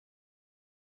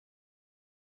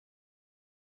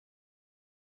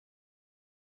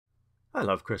I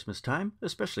love Christmas time,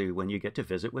 especially when you get to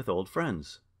visit with old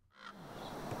friends.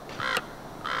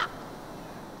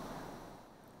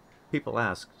 People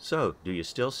ask, so, do you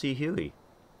still see Huey?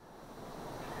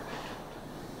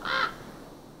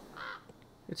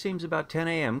 It seems about 10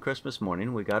 a.m. Christmas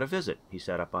morning we got a visit. He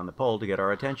sat up on the pole to get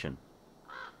our attention.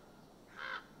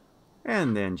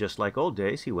 And then, just like old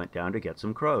days, he went down to get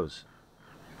some crows.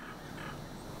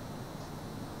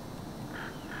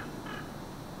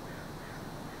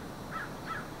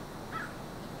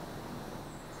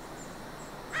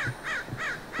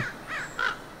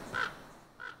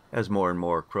 As more and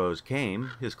more crows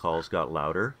came, his calls got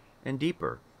louder and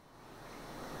deeper.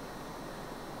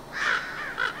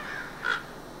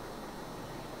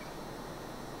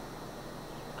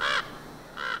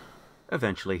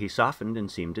 Eventually he softened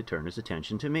and seemed to turn his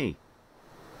attention to me.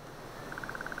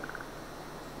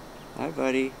 Hi,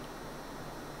 buddy.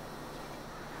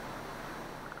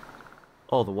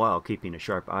 All the while keeping a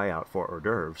sharp eye out for hors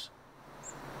d'oeuvres.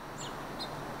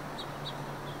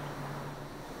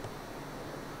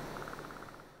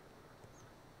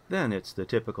 Then it's the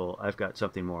typical, I've got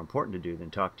something more important to do than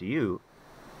talk to you.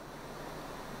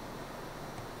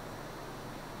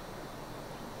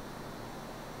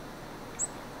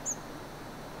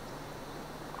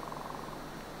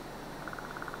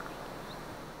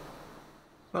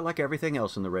 But like everything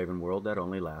else in the Raven world, that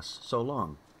only lasts so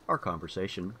long. Our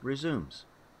conversation resumes.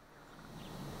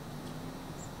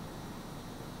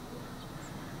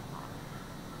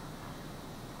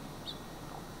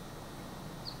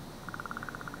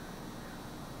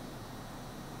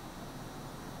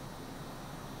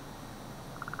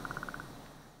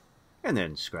 And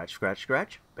then scratch, scratch,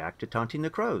 scratch, back to taunting the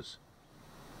crows.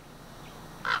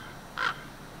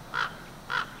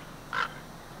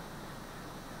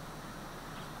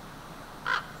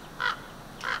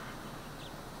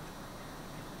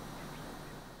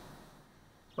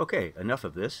 Okay, enough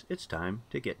of this. It's time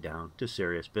to get down to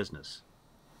serious business.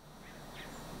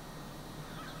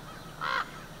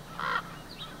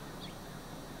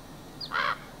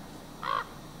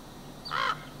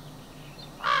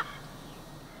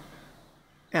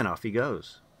 And off he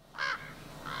goes.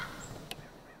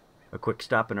 A quick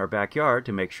stop in our backyard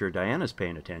to make sure Diana's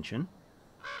paying attention.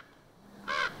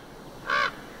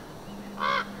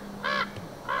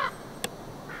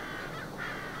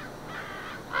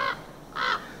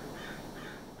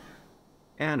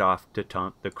 And off to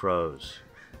taunt the crows.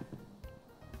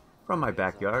 From my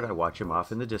backyard, I watch him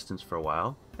off in the distance for a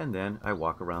while, and then I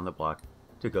walk around the block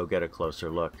to go get a closer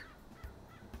look.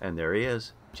 And there he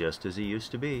is, just as he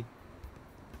used to be.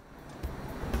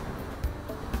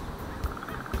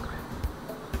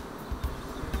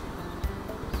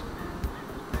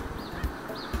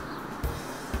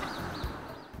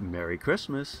 Merry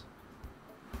Christmas!